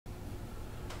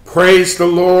Praise the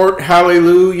Lord.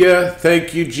 Hallelujah.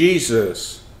 Thank you,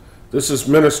 Jesus. This is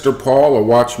Minister Paul, a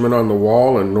watchman on the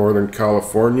wall in Northern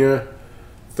California,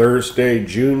 Thursday,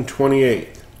 June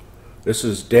 28th. This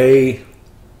is day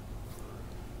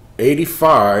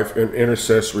 85 in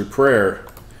intercessory prayer,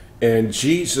 and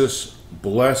Jesus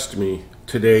blessed me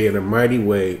today in a mighty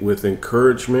way with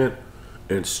encouragement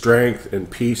and strength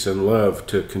and peace and love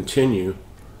to continue.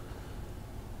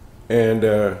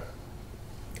 And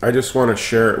I just want to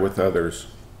share it with others.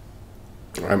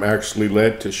 I'm actually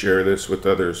led to share this with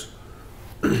others.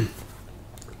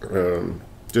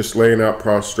 Just laying out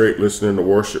prostrate, listening to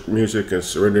worship music and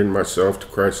surrendering myself to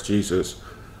Christ Jesus.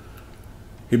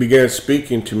 He began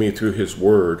speaking to me through his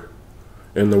word.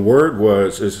 And the word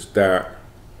is that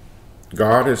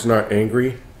God is not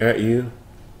angry at you.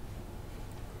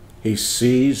 He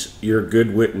sees your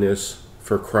good witness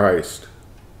for Christ.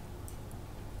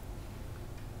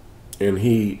 And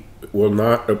he will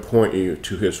not appoint you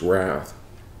to his wrath.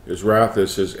 His wrath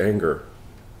is his anger.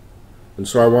 And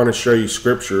so I want to show you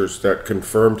scriptures that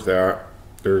confirmed that.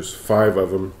 There's 5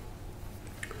 of them.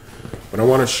 But I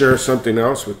want to share something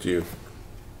else with you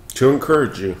to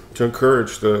encourage you, to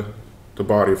encourage the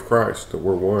body of Christ, that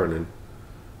we're one, and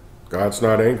God's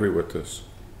not angry with us.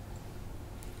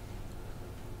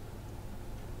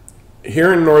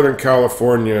 Here in Northern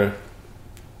California,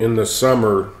 in the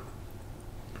summer,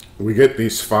 we get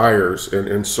these fires,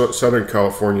 and Southern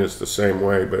California is the same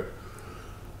way,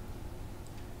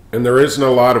 and there isn't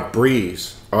a lot of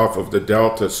breeze off of the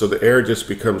delta, so the air just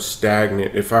becomes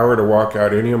stagnant. If I were to walk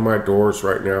out any of my doors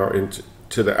right now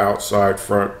into the outside,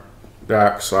 front,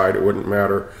 back side, it wouldn't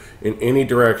matter. In any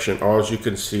direction, all you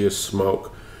can see is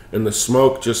smoke. And the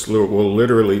smoke just will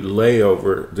literally lay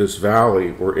over this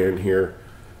valley we're in here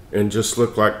and just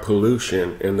look like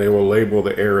pollution. And they will label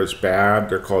the air as bad.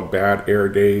 They're called bad air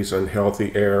days,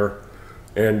 unhealthy air.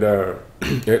 And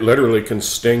it literally can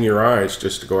sting your eyes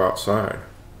just to go outside.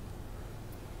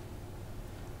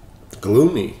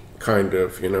 Gloomy, kind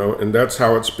of, and that's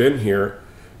how it's been here.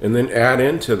 And then add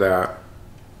into that,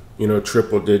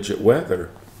 triple-digit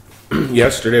weather.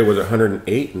 Yesterday was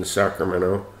 108 in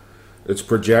Sacramento. It's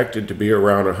projected to be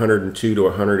around 102 to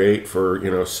 108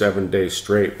 for, 7 days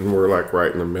straight, and we're like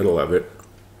right in the middle of it.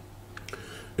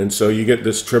 And so you get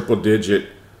this triple-digit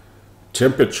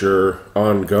temperature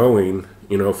ongoing,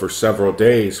 for several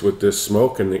days with this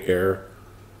smoke in the air.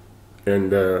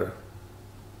 And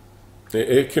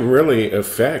it can really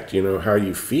affect, how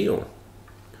you feel.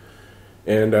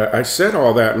 And I said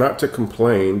all that not to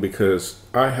complain, because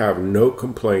I have no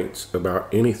complaints about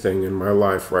anything in my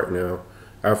life right now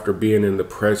after being in the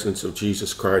presence of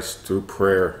Jesus Christ through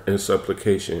prayer and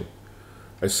supplication.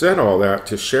 I said all that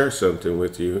to share something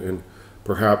with you, and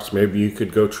perhaps maybe you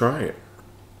could go try it.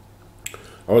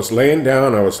 I was laying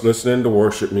down, I was listening to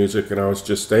worship music, and I was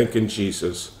just thanking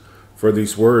Jesus for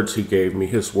these words he gave me,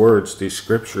 his words, these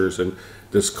scriptures, and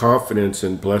this confidence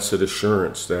and blessed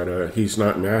assurance that he's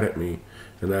not mad at me,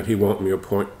 and that he won't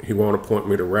appoint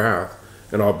me to wrath,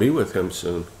 and I'll be with him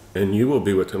soon, and you will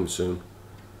be with him soon.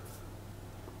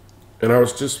 And I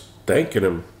was just thanking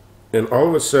him, and all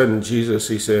of a sudden, Jesus,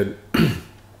 he said,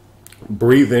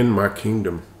 breathe in my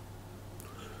kingdom.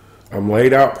 I'm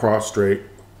laid out prostrate,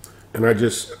 and I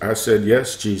said,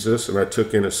 yes, Jesus, and I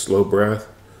took in a slow breath,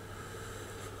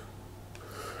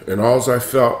 and all I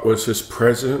felt was his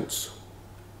presence,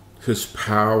 his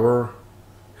power,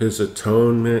 his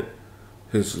atonement,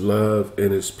 his love,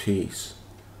 and his peace.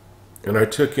 And I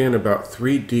took in about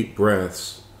 3 deep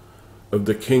breaths of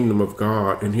the kingdom of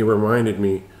God, and he reminded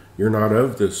me, you're not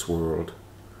of this world.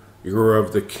 You're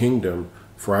of the kingdom,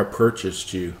 for I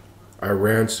purchased you. I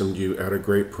ransomed you at a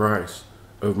great price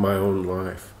of my own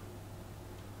life.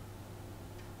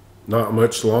 Not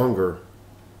much longer,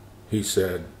 he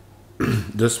said.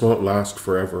 This won't last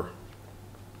forever,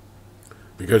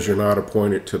 because you're not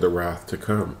appointed to the wrath to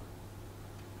come.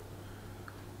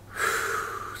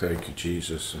 Thank you,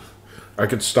 Jesus. I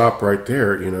could stop right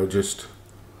there, just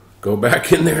go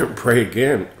back in there and pray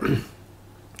again.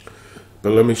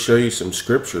 But let me show you some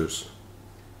scriptures.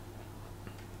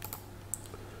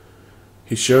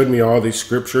 He showed me all these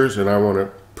scriptures, and I want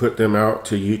to put them out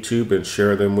to YouTube and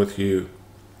share them with you.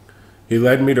 He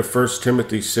led me to 1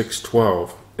 Timothy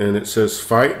 6:12, and it says,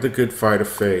 fight the good fight of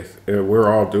faith. And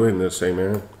we're all doing this,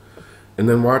 amen. And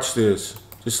then watch this.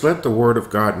 Just let the word of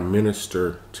God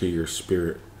minister to your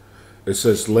spirit. It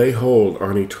says, lay hold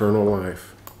on eternal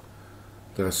life.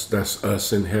 That's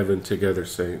us in heaven together,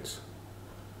 saints.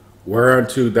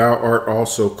 Whereunto thou art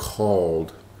also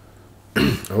called.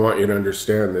 I want you to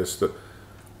understand this. That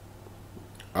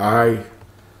I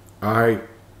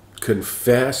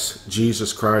confess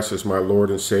Jesus Christ as my Lord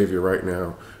and Savior right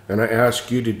now. And I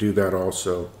ask you to do that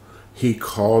also. He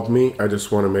called me. I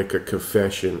just want to make a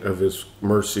confession of his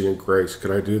mercy and grace.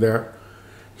 Can I do that?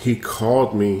 He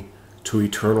called me to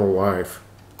eternal life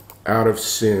out of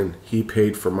sin. He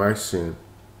paid for my sin.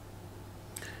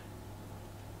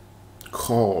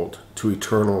 Called to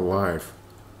eternal life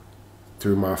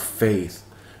through my faith.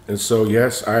 And so,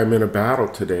 yes, I am in a battle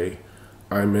today.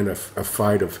 I'm in a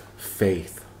fight of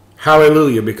faith.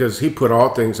 Hallelujah, because he put all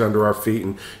things under our feet,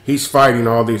 and he's fighting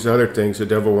all these other things the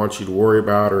devil wants you to worry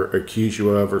about or accuse you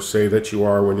of or say that you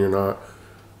are when you're not.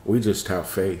 We just have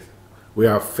faith. We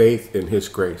have faith in his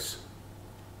grace.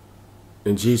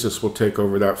 And Jesus will take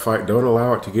over that fight. Don't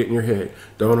allow it to get in your head.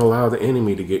 Don't allow the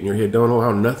enemy to get in your head. Don't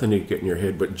allow nothing to get in your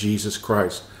head but Jesus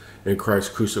Christ and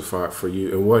Christ crucified for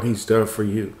you and what he's done for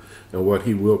you and what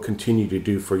he will continue to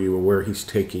do for you and where he's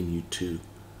taking you to.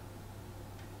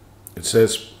 It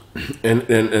says,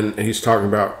 and he's talking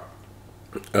about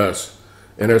us,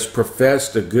 and has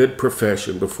professed a good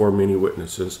profession before many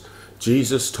witnesses.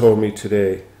 Jesus told me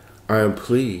today, I am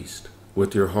pleased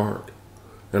with your heart,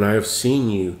 and I have seen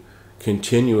you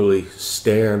continually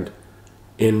stand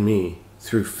in me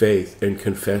through faith and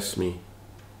confess me.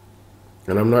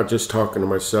 And I'm not just talking to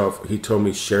myself. He told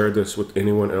me share this with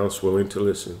anyone else willing to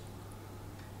listen.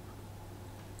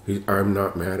 I'm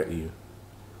not mad at you.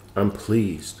 I'm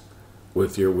pleased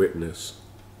with your witness.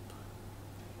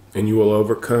 And you will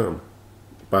overcome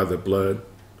by the blood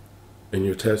and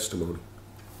your testimony.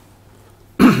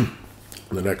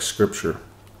 The next scripture,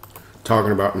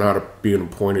 talking about not being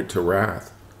appointed to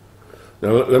wrath.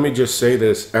 Now, let me just say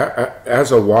this.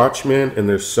 As a watchman, and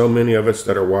there's so many of us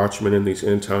that are watchmen in these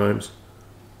end times,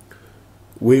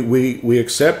 we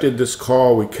accepted this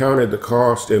call, we counted the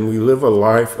cost, and we live a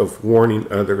life of warning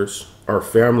others, our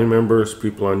family members,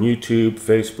 people on YouTube,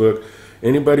 Facebook,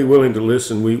 anybody willing to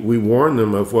listen. We warn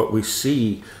them of what we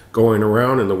see going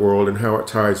around in the world and how it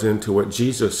ties into what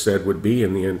Jesus said would be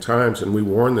in the end times, and we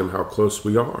warn them how close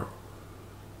we are.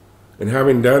 And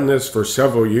having done this for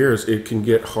several years, it can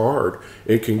get hard.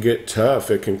 It can get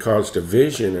tough. It can cause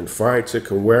division and fights. It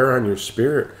can wear on your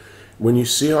spirit. When you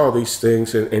see all these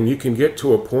things, and you can get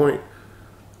to a point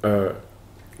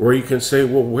where you can say,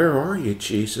 well, where are you,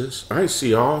 Jesus? I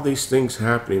see all these things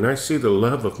happening. I see the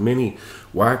love of many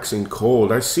waxing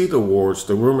cold. I see the wars,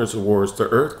 the rumors of wars, the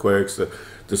earthquakes,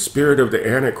 the spirit of the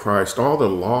Antichrist, all the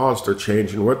laws they're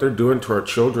changing, what they're doing to our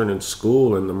children in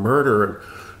school, and the murder and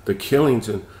the killings.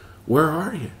 And where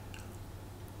are you?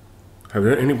 Have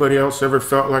anybody else ever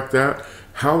felt like that?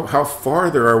 How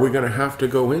farther are we going to have to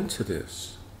go into this?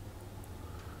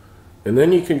 And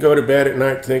then you can go to bed at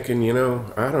night thinking,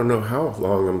 I don't know how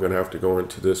long I'm going to have to go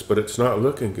into this, but it's not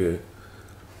looking good.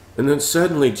 And then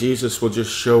suddenly Jesus will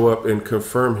just show up and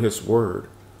confirm his word.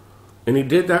 And he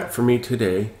did that for me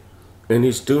today, and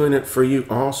he's doing it for you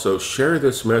also. Share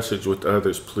this message with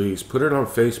others, please. Put it on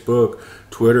Facebook,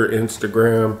 Twitter,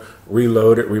 Instagram,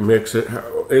 reload it, remix it.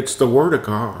 It's the word of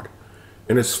God,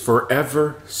 and it's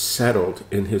forever settled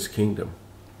in his kingdom.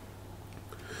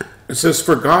 It says,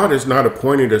 for God has not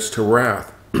appointed us to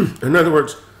wrath. In other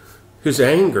words, his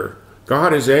anger.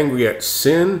 God is angry at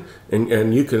sin,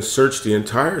 and you can search the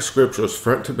entire scriptures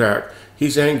front to back.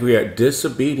 He's angry at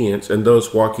disobedience and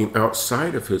those walking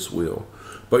outside of his will.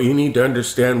 But you need to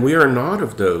understand, we are not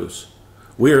of those.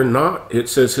 We are not, it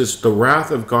says, the wrath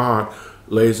of God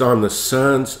lays on the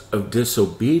sons of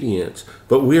disobedience.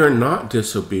 But we are not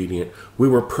disobedient. We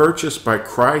were purchased by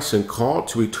Christ and called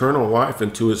to eternal life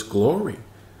and to his glory.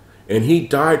 And he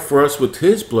died for us with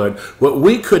his blood. What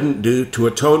we couldn't do to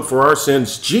atone for our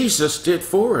sins, Jesus did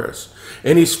for us.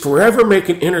 And he's forever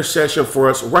making intercession for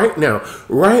us right now,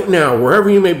 wherever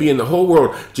you may be in the whole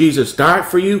world. Jesus died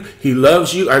for you. He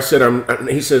loves you.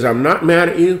 He says, I'm not mad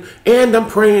at you, and I'm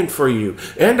praying for you.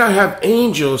 And I have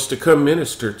angels to come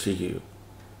minister to you.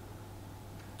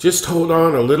 Just hold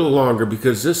on a little longer,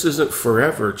 because this isn't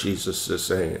forever, Jesus is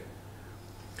saying.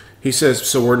 He says,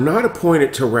 so we're not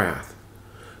appointed to wrath,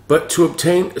 but to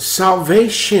obtain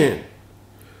salvation.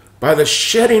 By the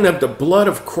shedding of the blood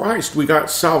of Christ, we got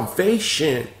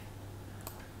salvation,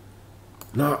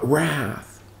 not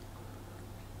wrath.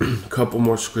 A couple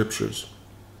more scriptures.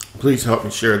 Please help me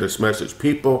share this message.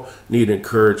 People need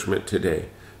encouragement today.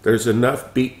 There's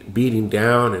enough beating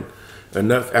down and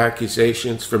enough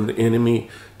accusations from the enemy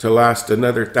to last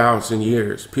another 1,000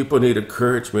 years. People need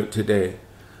encouragement today.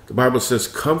 The Bible says,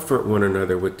 comfort one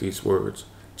another with these words.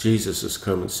 Jesus is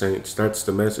coming, saints. That's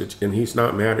the message. And he's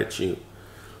not mad at you.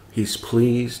 He's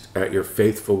pleased at your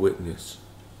faithful witness.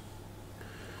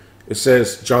 It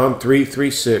says, John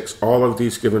 3:6, all of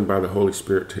these given by the Holy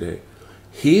Spirit today.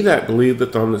 He that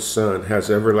believeth on the Son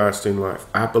has everlasting life.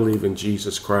 I believe in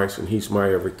Jesus Christ, and he's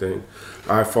my everything.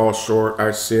 I fall short.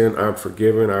 I sin. I'm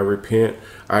forgiven. I repent.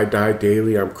 I die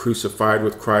daily. I'm crucified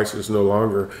with Christ. It is no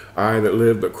longer I that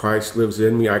live, but Christ lives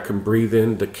in me. I can breathe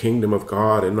in the kingdom of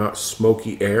God and not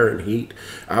smoky air and heat.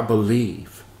 I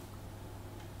believe.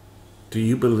 Do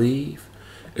you believe?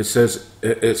 It says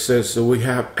that we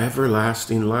have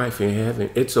everlasting life in heaven.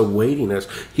 It's awaiting us.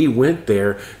 He went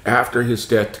there after his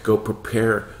death to go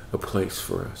prepare a place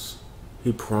for us.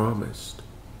 He promised.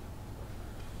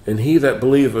 And he that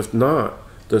believeth not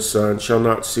the Son shall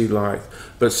not see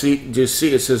life. But see, just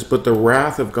see, it says, but the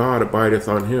wrath of God abideth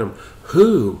on him.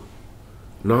 Who?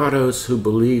 Not us who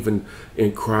believe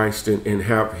in Christ and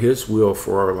have his will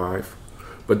for our life,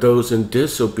 but those in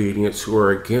disobedience who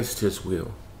are against his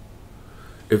will.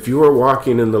 If you are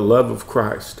walking in the love of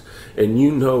Christ and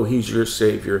you know he's your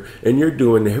Savior and you're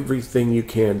doing everything you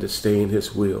can to stay in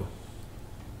his will,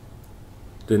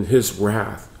 then his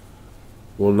wrath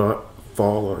will not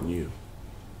fall on you.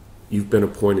 You've been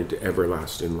appointed to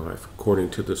everlasting life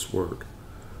according to this word.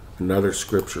 Another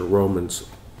scripture, Romans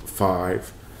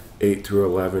 5, 8 through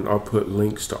 11. I'll put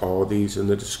links to all these in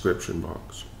the description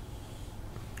box.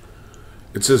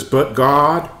 It says, but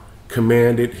God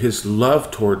commanded his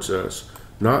love towards us,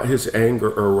 not his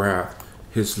anger or wrath,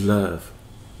 his love.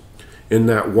 In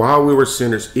that while we were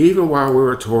sinners, even while we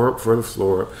were tore up for the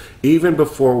floor, even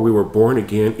before we were born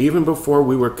again, even before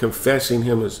we were confessing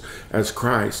him as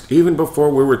Christ, even before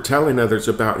we were telling others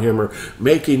about him or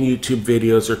making YouTube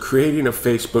videos or creating a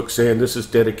Facebook saying this is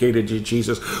dedicated to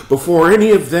Jesus, before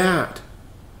any of that,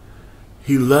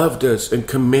 he loved us and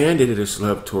commanded his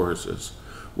love towards us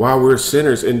while we were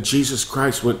sinners, and Jesus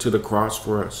Christ went to the cross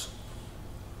for us.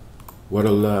 What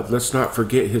a love. Let's not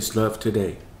forget his love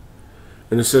today.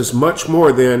 And it says, much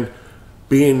more than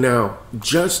being now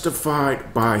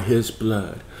justified by his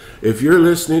blood. If you're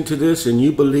listening to this and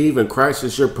you believe in Christ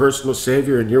as your personal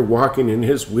Savior and you're walking in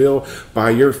his will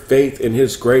by your faith in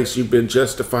his grace, you've been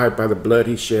justified by the blood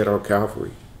he shed on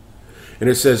Calvary. And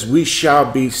it says, we shall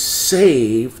be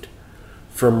saved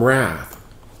from wrath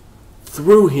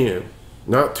through him,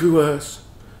 not through us,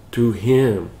 through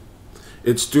him.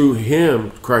 It's through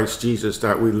him, Christ Jesus,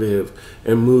 that we live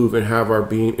and move and have our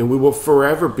being. And we will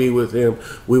forever be with him.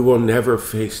 We will never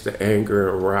face the anger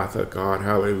and wrath of God.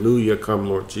 Hallelujah. Come,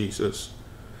 Lord Jesus.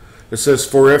 It says,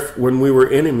 for if when we were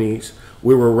enemies,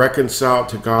 we were reconciled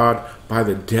to God by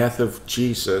the death of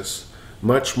Jesus,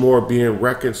 much more being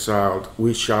reconciled,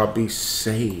 we shall be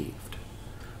saved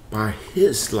by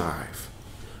his life,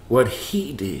 what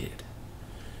he did.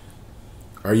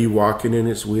 Are you walking in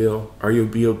his will? Are you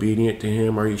be obedient to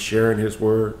him? Are you sharing his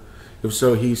word? If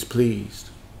so, he's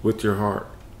pleased with your heart.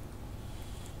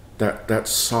 That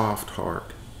soft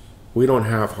heart. We don't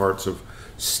have hearts of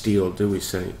steel, do we,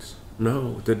 saints?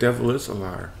 No, the devil is a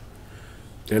liar.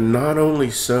 And not only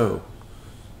so,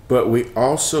 but we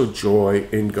also joy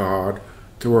in God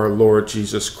through our Lord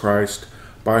Jesus Christ,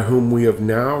 by whom we have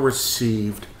now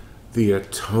received the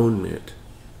atonement,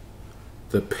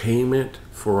 the payment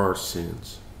for our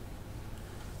sins,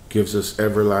 gives us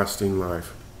everlasting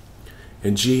life.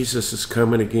 And Jesus is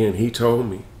coming again. He told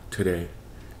me today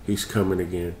he's coming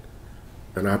again.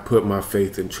 And I put my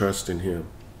faith and trust in him.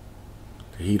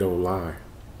 He don't lie.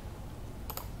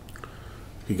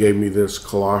 He gave me this,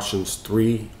 Colossians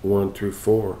 3, 1 through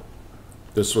 4.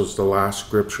 This was the last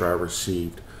scripture I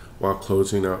received while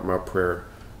closing out my prayer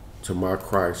to my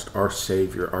Christ, our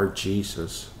Savior, our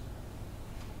Jesus.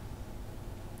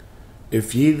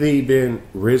 If ye be been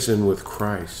risen with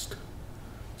Christ,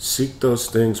 seek those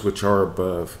things which are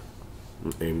above.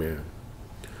 Amen.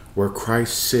 Where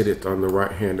Christ sitteth on the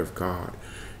right hand of God.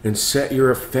 And set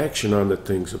your affection on the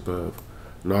things above,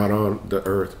 not on the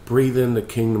earth. Breathe in the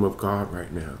kingdom of God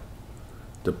right now.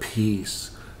 The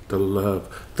peace, the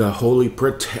love, the holy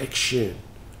protection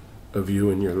of you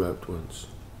and your loved ones.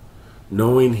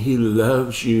 Knowing he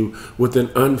loves you with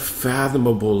an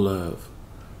unfathomable love,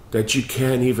 that you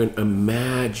can't even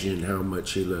imagine how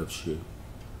much he loves you.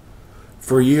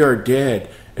 For ye are dead,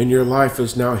 and your life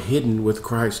is now hidden with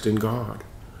Christ in God.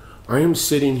 I am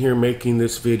sitting here making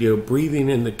this video, breathing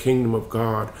in the kingdom of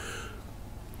God,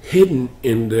 hidden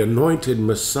in the anointed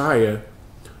Messiah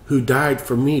who died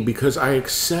for me, because I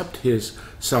accept his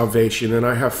salvation and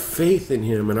I have faith in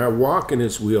him and I walk in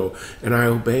his will and I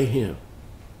obey him.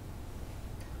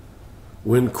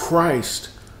 When Christ,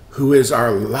 who is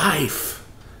our life,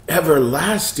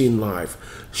 everlasting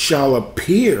life, shall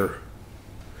appear,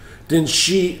 then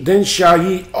shall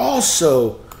ye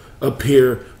also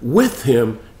appear with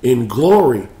him in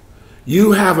glory.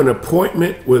 You have an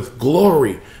appointment with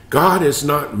glory. God is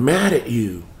not mad at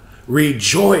you.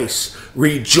 Rejoice,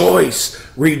 rejoice,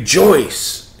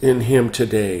 rejoice in him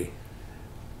today.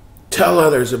 Tell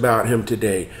others about him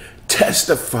today.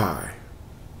 Testify.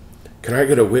 Can I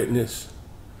get a witness?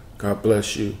 God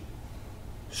bless you.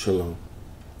 Shalom.